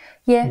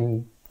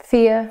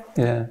 Fear.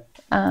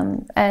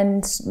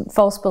 And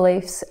false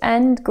beliefs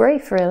and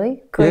grief,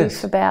 really.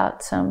 Grief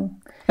about...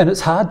 And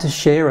it's hard to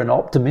share an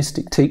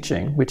optimistic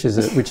teaching, which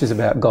is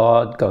about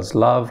God, God's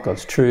love,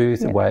 God's truth,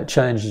 the way it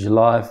changes your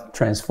life,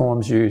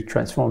 transforms your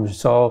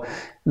soul,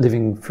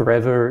 living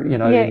forever, you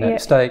know, in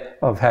that state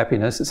of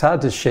happiness. It's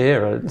hard to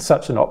share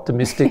such an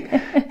optimistic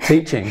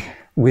teaching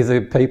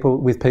with people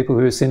who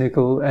are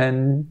cynical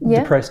and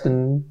depressed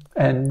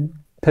and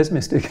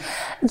pessimistic.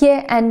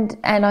 And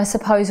I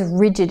suppose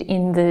rigid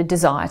in the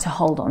desire to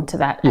hold on to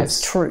that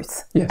as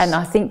truth. And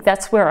I think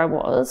that's where I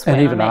was. And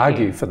even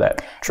argue for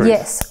that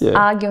truth.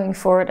 Arguing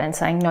for it and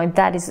saying, no,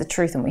 that is the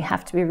truth and we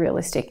have to be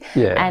realistic.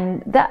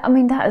 And that, I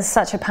mean, that is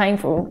such a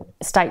painful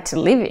state to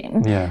live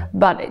in.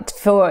 But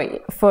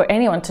for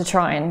anyone to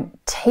try and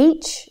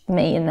teach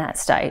me in that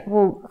state,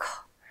 well,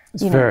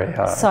 it's very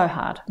hard. So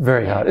hard.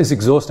 Very hard. It's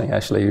exhausting,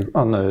 actually,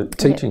 on the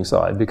teaching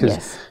side,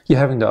 because you're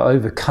having to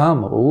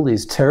overcome all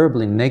these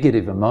terribly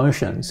negative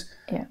emotions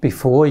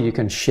before you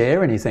can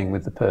share anything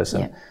with the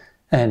person.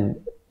 And,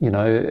 you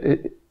know,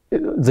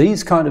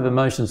 these kind of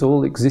emotions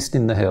all exist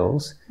in the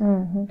hells.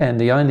 And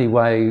the only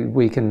way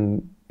we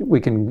can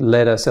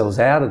let ourselves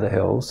out of the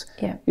hells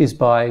is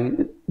by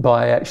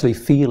actually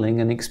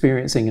feeling and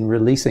experiencing and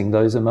releasing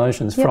those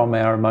emotions from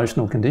our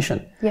emotional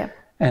condition.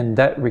 And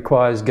that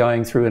requires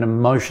going through an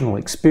emotional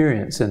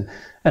experience. And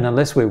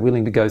unless we're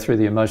willing to go through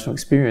the emotional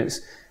experience,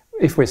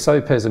 if we're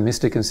so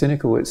pessimistic and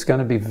cynical, it's going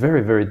to be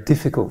very, very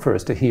difficult for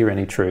us to hear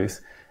any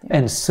truth.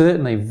 And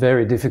certainly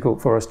very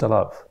difficult for us to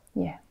love.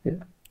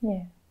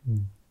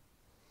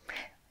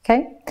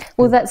 Okay.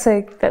 Well, that's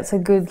a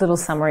good little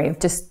summary of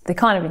just the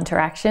kind of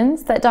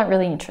interactions that don't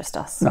really interest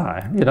us.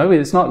 No, you know,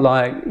 it's not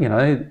like, you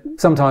know,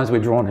 sometimes we're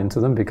drawn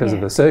into them because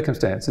of the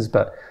circumstances,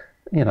 but,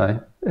 you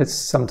know, it's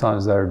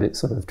sometimes they're a bit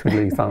sort of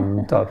twiddly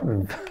thumb type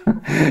of,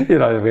 you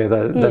know, where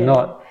they're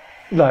not,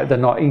 like, they're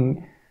not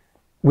in.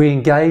 We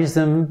engage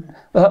them.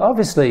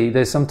 Obviously,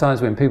 there's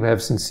sometimes when people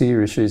have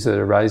sincere issues that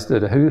are raised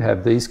who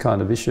have these kind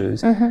of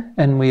issues,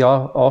 and we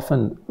are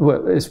often,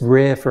 well, it's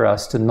rare for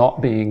us to not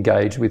be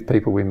engaged with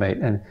people we meet,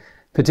 and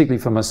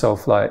particularly for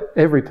myself, like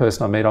every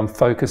person I meet, I'm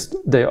focused.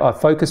 I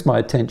focus my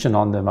attention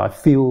on them. I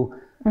feel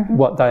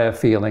what they are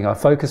feeling. I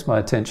focus my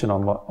attention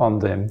on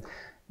them,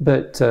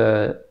 but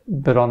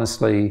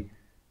honestly,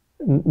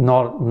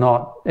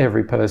 not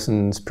every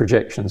person's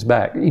projections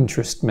back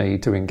interest me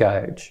to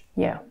engage.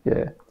 Yeah.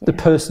 The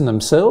person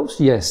themselves,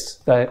 yes,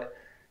 they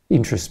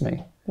interest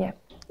me. Yeah.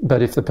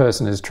 But if the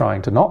person is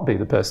trying to not be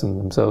the person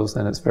themselves,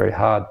 then it's very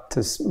hard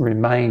to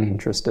remain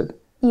interested.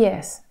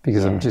 Yes.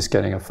 Because I'm just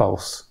getting a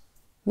false.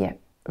 Yeah.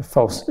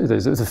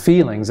 The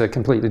feelings are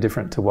completely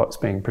different to what's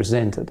being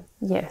presented.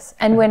 Yes.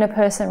 And when a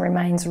person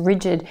remains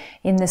rigid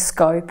in the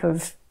scope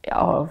of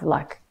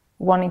like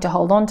wanting to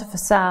hold on to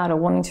facade or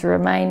wanting to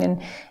remain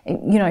in,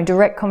 you know,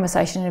 direct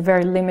conversation in a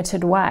very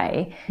limited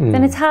way,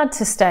 then it's hard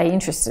to stay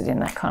interested in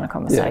that kind of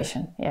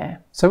conversation. Yeah.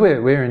 So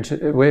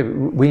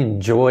we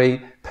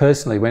enjoy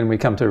personally when we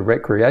come to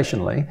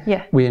recreationally.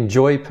 Yeah. We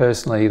enjoy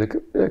personally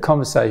the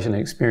conversation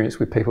and experience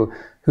with people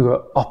who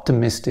are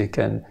optimistic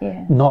and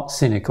not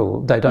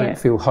cynical. They don't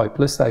feel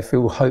hopeless. They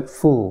feel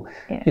hopeful.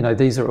 Yeah. You know,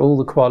 these are all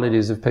the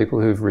qualities of people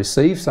who've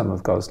received some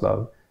of God's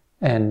love.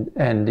 And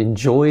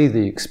enjoy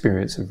the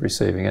experience of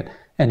receiving it,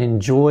 and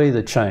enjoy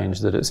the change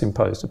that it's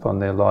imposed upon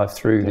their life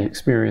through the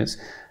experience,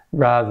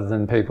 rather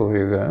than people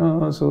who go,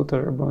 oh, it's all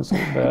terrible, it's all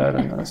bad,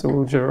 and it's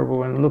all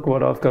terrible, and look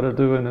what I've got to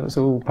do, and it's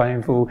all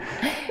painful.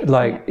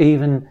 Like,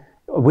 even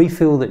we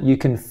feel that you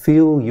can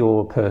feel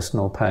your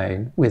personal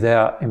pain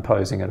without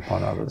imposing it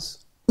upon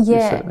others. Yeah,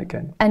 you certainly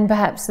can. And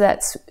perhaps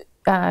that's,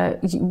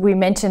 we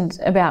mentioned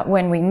about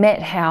when we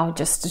met how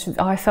just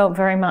I felt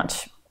very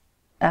much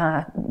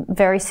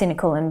very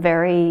cynical and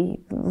very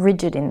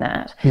rigid in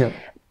that. Yeah.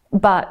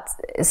 But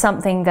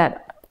something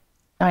that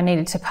I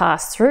needed to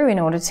pass through in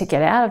order to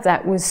get out of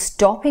that was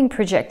stopping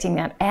projecting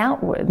that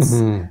outwards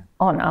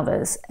on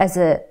others as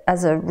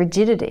a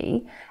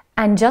rigidity,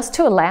 and just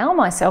to allow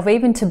myself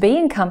even to be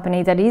in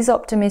company that is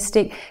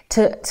optimistic,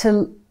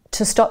 to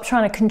stop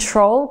trying to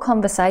control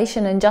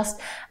conversation and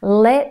just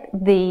let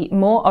the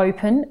more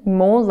open,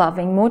 more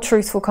loving, more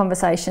truthful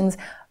conversations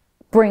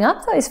bring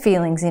up those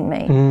feelings in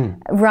me,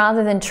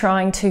 rather than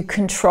trying to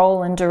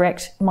control and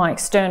direct my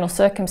external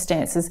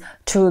circumstances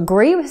to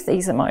agree with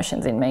these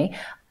emotions in me.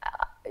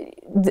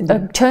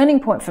 A turning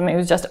point for me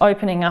was just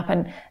opening up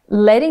and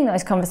letting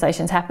those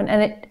conversations happen,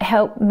 and it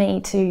helped me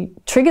to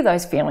trigger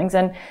those feelings.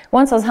 And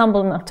once I was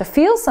humble enough to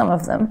feel some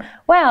of them,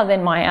 wow,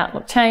 then my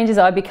outlook changes.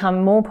 I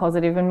become more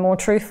positive and more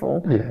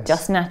truthful,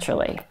 just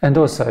naturally. And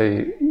also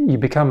you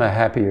become a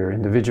happier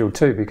individual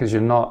too, because you're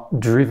not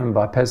driven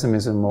by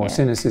pessimism or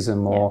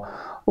cynicism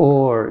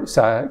or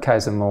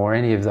sarcasm or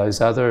any of those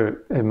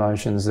other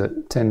emotions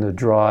that tend to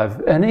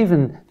drive. And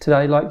even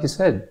today, like you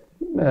said,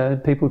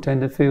 people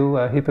tend to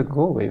feel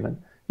hypocritical even.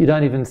 You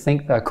don't even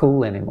think they're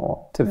cool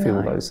anymore to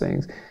feel those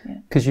things,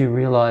 because you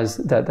realise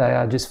that they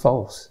are just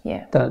false.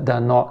 Yeah. They're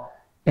not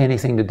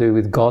anything to do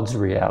with God's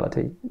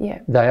reality. Yeah.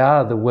 They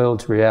are the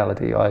world's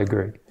reality, I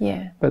agree.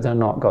 Yeah. But they're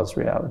not God's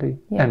reality.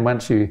 Yeah. And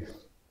once you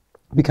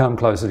become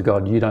closer to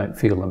God, you don't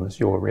feel them as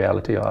your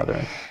reality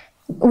either.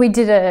 We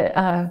did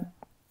a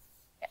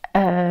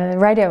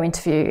radio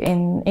interview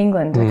in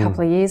England a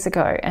couple of years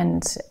ago,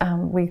 and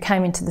we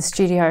came into the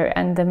studio,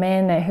 and the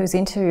man there who was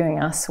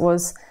interviewing us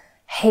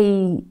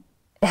he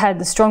had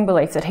the strong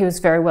belief that he was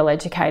very well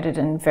educated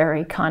and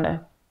very kind of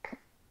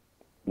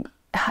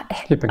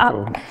hip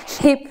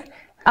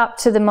up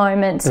to the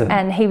moment,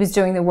 and he was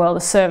doing the world a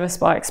service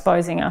by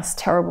exposing us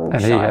terrible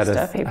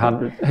shyster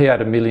people. He had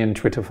 1 million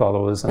Twitter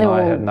followers, and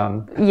I had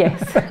none.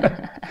 Yes.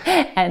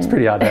 And it's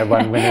pretty hard to have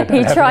 1 million.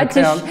 He tried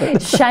to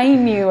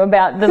shame you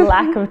about the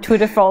lack of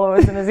Twitter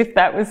followers, and as if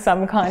that was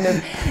some kind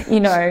of, you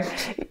know,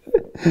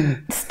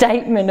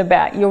 statement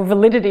about your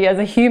validity as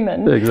a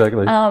human.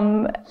 Exactly.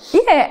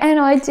 Yeah, and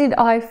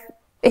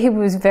it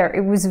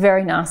was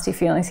very nasty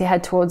feelings he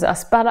had towards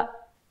us, but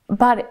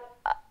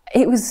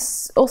it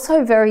was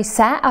also very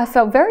sad. I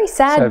felt very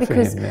sad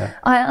because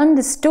I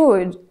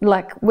understood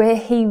like where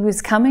he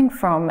was coming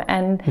from,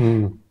 and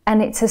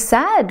it's a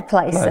sad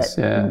place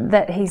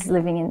that he's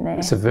living in there.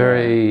 It's a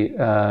very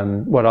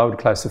what I would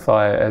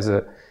classify as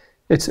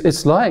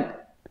it's like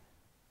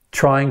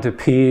trying to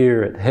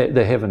peer at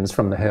the heavens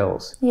from the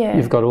hells. Yeah.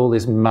 You've got all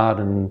this mud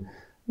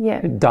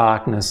and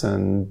darkness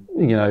and,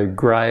 you know,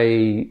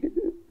 grey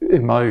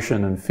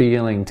emotion and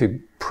feeling to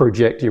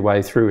project your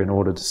way through in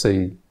order to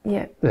see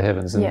the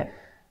heavens. And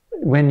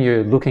when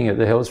you're looking at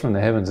the hells from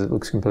the heavens, it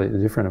looks completely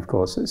different, of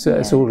course. It's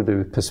all to do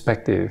with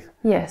perspective.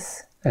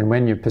 Yes. And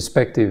when your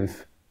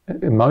perspective,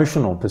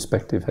 emotional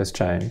perspective has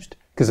changed,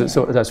 because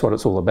that's what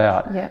it's all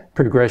about. Yeah.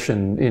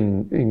 Progression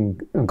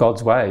in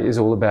God's way is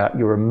all about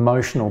your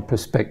emotional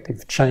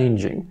perspective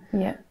changing.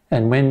 Yeah.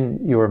 And when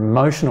your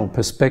emotional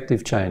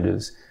perspective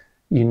changes,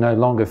 you no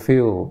longer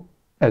feel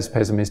as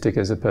pessimistic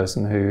as a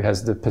person who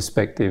has the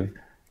perspective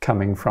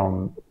coming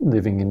from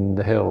living in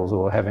the hells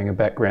or having a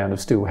background of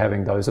still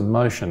having those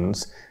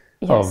emotions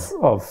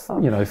of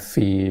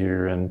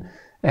fear and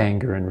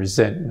anger and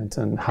resentment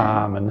and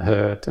harm and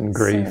hurt and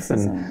grief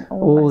cynicism, and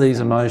all these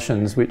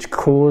emotions which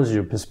cause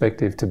your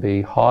perspective to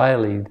be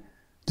highly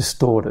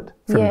distorted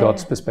from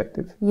God's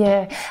perspective.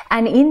 Yeah.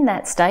 And in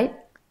that state,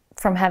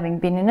 from having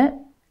been in it,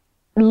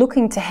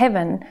 looking to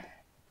heaven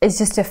is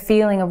just a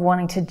feeling of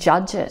wanting to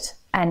judge it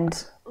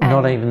and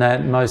not even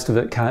that. Most of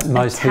it can't.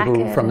 Most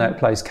people from that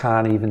place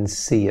can't even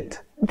see it.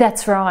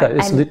 That's right.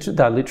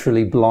 They're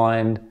literally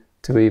blind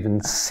to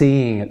even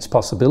seeing its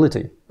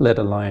possibility, let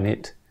alone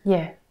it.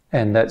 Yeah.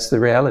 And that's the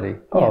reality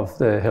of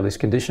the hellish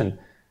condition.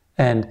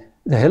 And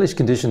the hellish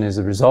condition is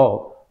a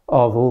result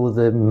of all of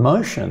the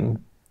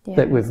emotion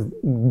that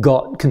we've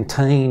got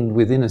contained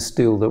within us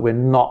still that we're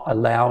not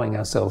allowing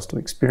ourselves to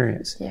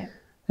experience. Yeah.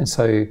 And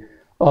so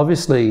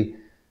obviously,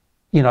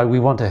 we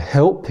want to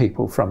help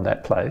people from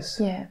that place.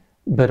 Yeah.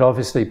 But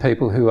obviously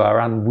people who are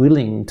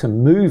unwilling to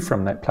move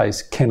from that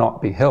place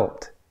cannot be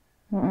helped.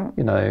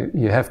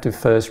 You have to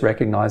first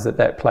recognise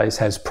that place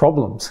has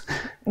problems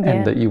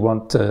and that you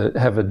want to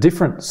have a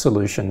different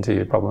solution to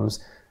your problems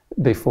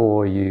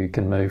before you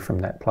can move from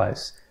that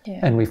place. Yeah.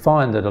 And we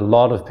find that a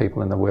lot of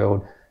people in the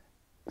world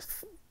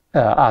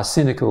are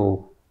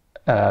cynical,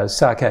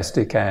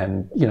 sarcastic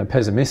and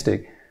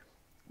pessimistic,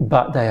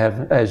 but they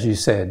have, as you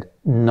said,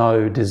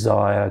 no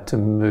desire to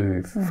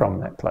move from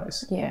that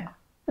place. Yeah.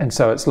 And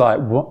so it's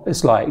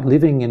like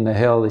living in the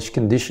hellish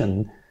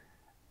condition,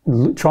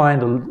 trying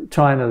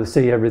to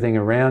see everything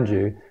around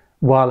you,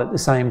 while at the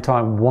same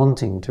time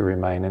wanting to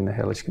remain in the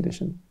hellish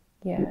condition.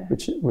 Yeah.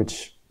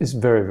 Which is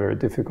very, very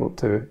difficult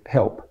to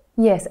help.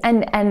 Yes,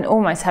 and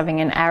almost having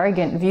an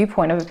arrogant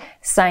viewpoint of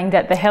saying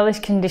that the hellish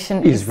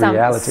condition is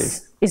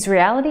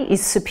reality,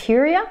 is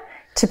superior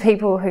to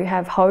people who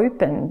have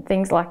hope and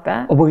things like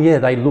that. Well, yeah,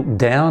 they look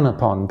down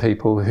upon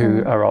people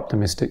who are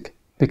optimistic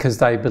because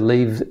they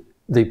believe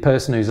the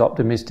person who's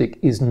optimistic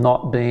is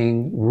not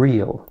being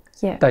real.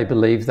 Yeah. They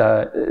believe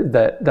that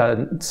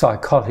they're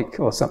psychotic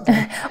or something.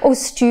 or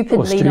stupid.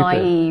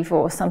 Naive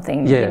or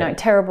something,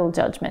 terrible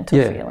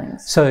judgmental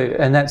feelings. So,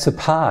 and that's a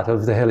part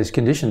of the hellish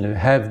condition, to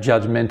have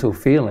judgmental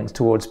feelings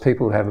towards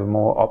people who have a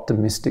more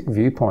optimistic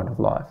viewpoint of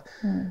life.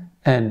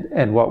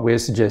 And what we're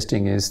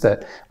suggesting is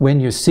that when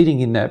you're sitting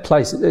in that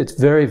place, it's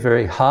very,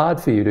 very hard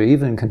for you to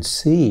even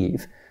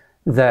conceive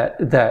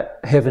that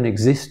heaven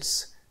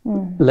exists,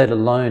 let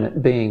alone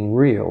it being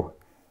real.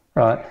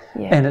 Right?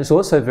 Yeah. And it's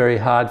also very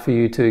hard for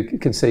you to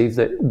conceive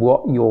that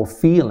what you're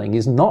feeling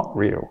is not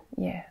real,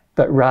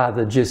 but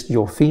rather just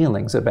your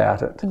feelings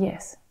about it.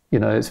 Yes.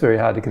 It's very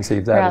hard to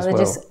conceive that as well.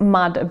 Rather just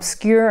mud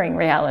obscuring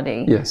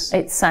reality. Yes.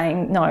 It's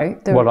saying, no,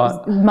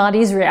 mud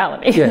is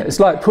reality. Yeah, it's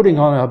like putting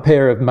on a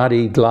pair of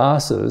muddy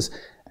glasses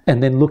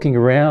and then looking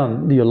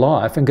around your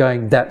life and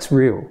going, that's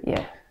real.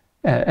 Yeah.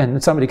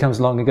 And somebody comes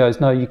along and goes,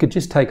 no, you could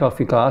just take off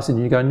your glasses,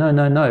 and you go,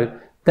 no.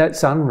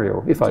 That's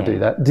unreal if I do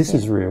that. This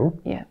is real.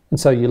 Yeah. And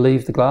so you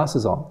leave the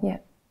glasses on. Yeah.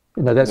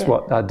 That's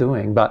what they're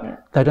doing,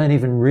 but they don't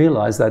even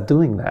realise they're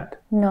doing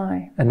that.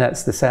 No. And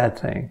that's the sad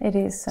thing. It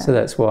is sad. So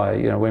that's why,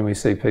 when we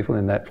see people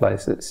in that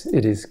place,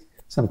 it is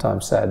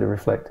sometimes sad to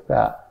reflect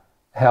about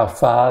how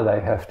far they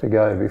have to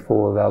go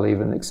before they'll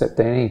even accept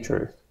any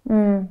truth.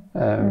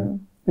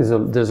 There's a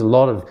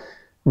lot of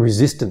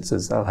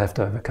resistances they'll have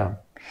to overcome.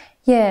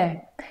 Yeah.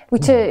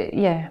 Which are,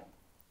 Yeah.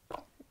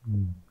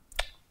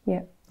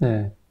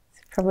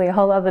 Probably a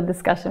whole other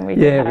discussion we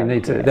could have. We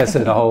need to. That's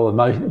a whole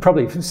emotion.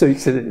 Probably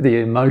suits the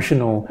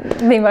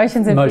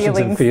emotions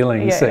and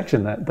feelings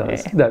section that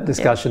does that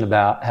discussion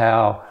about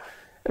how,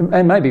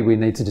 and maybe we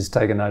need to just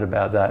take a note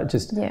about that.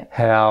 Just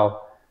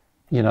how,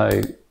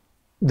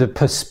 the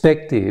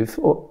perspective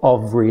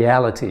of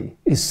reality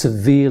is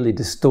severely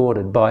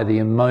distorted by the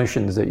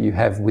emotions that you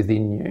have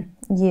within you.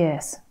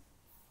 Yes.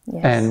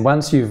 And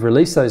once you've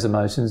released those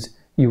emotions,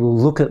 you will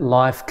look at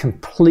life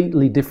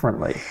completely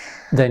differently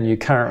than you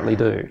currently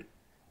do.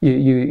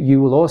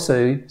 You will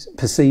also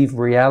perceive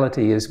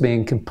reality as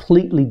being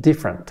completely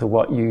different to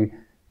what you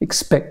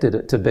expected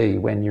it to be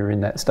when you're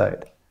in that state.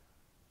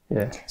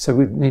 Yeah. So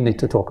we need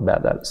to talk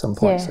about that at some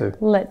point. Yeah, so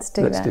let's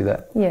do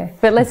that. Yeah.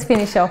 But let's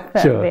finish off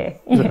there.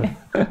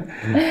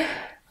 Yeah.